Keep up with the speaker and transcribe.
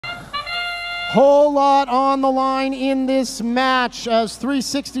Whole lot on the line in this match as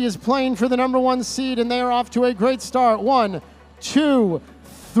 360 is playing for the number 1 seed, and they are off to a great start. 1, 2,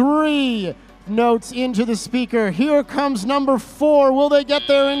 3 notes into the speaker. Here comes number 4. Will they get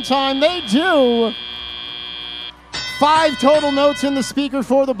there in time? They do. 5 total notes in the speaker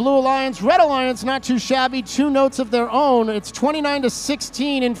for the Blue Alliance. Red Alliance not too shabby, 2 notes of their own. It's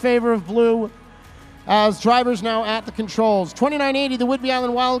 29-16 in favor of Blue, as drivers now at the controls. 2980, the Whidbey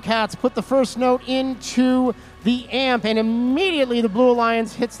Island Wildcats put the first note into the amp, and immediately the Blue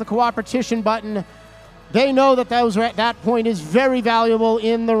Alliance hits the cooperation button. They know that that point is very valuable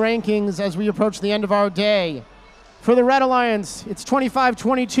in the rankings as we approach the end of our day. For the Red Alliance, it's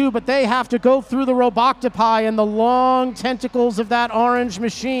 25-22, but they have to go through the Roboctopi and the long tentacles of that orange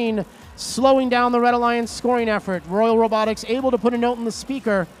machine, slowing down the Red Alliance scoring effort. Royal Robotics able to put a note in the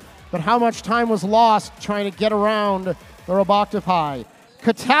speaker, but how much time was lost trying to get around the Roboctopi.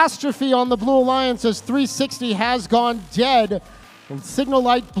 Catastrophe on the Blue Alliance as 360 has gone dead. Signal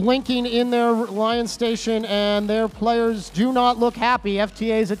light blinking in their Alliance station, and their players do not look happy.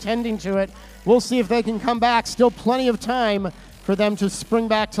 FTA is attending to it. We'll see if they can come back. Still plenty of time for them to spring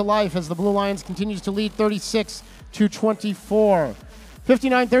back to life as the Blue Alliance continues to lead 36-24.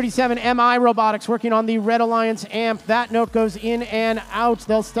 5937 MI Robotics working on the Red Alliance amp. That note goes in and out.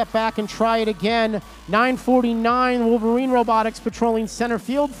 They'll step back and try it again. 949 Wolverine Robotics patrolling center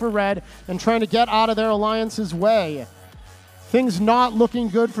field for Red and trying to get out of their Alliance's way. Things not looking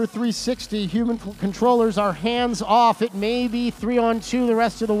good for 360. Human controllers are hands off. It may be 3-on-2 the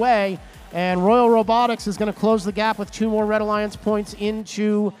rest of the way. And Royal Robotics is going to close the gap with 2 more Red Alliance points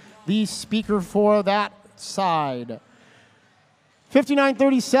into the speaker for that side.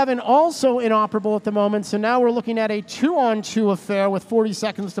 5937 also inoperable at the moment, so now we're looking at a 2-on-2 affair with 40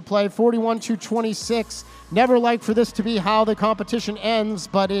 seconds to play. 41-26. Never like for this to be how the competition ends,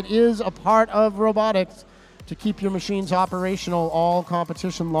 but it is a part of robotics to keep your machines operational all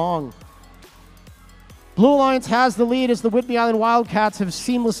competition long. Blue Alliance has the lead as the Whidbey Island Wildcats have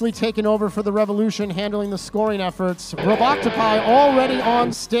seamlessly taken over for the Revolution, handling the scoring efforts. Roboctopi already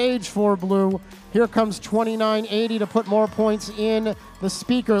on stage for Blue. Here comes 2980 to put more points in the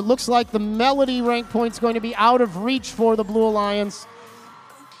speaker. It looks like the Melody rank point's going to be out of reach for the Blue Alliance.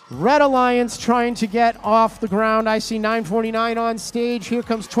 Red Alliance trying to get off the ground. I see 949 on stage. Here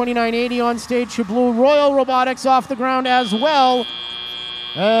comes 2980 on stage to Blue. Royal Robotics off the ground as well.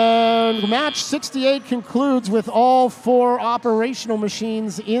 And match 68 concludes with all 4 operational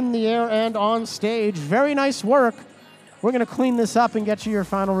machines in the air and on stage. Very nice work. We're going to clean this up and get you your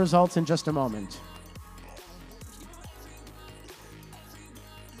final results in just a moment.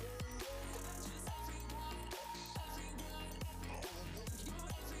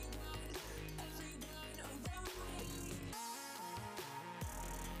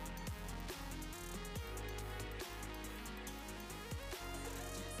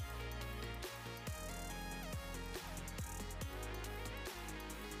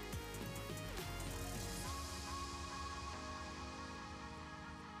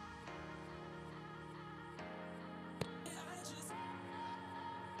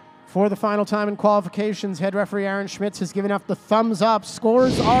 For the final time in qualifications, head referee Aaron Schmitz has given up the thumbs up.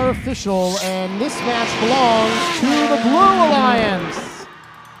 Scores are official, and this match belongs to the Blue Alliance.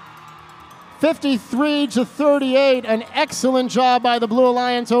 53-38, an excellent job by the Blue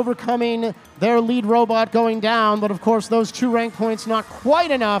Alliance overcoming their lead robot going down, but of course those 2 rank points not quite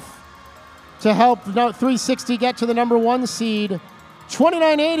enough to help 360 get to the number 1 seed.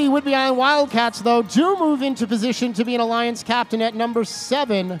 2980 Whidbey Island Wildcats, though, do move into position to be an Alliance captain at number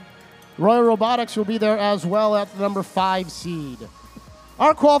 7. Royal Robotics will be there as well at the number 5 seed.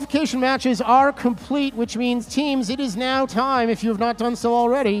 Our qualification matches are complete, which means, teams, it is now time, if you have not done so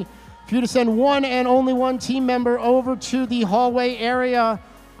already, for you to send one and only one team member over to the hallway area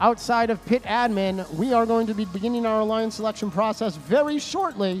outside of pit admin. We are going to be beginning our Alliance selection process very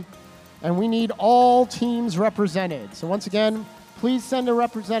shortly, and we need all teams represented. So once again, please send a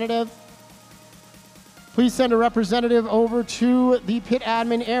representative. Please send a representative over to the pit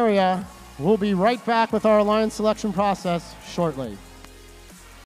admin area. We'll be right back with our Alliance selection process shortly.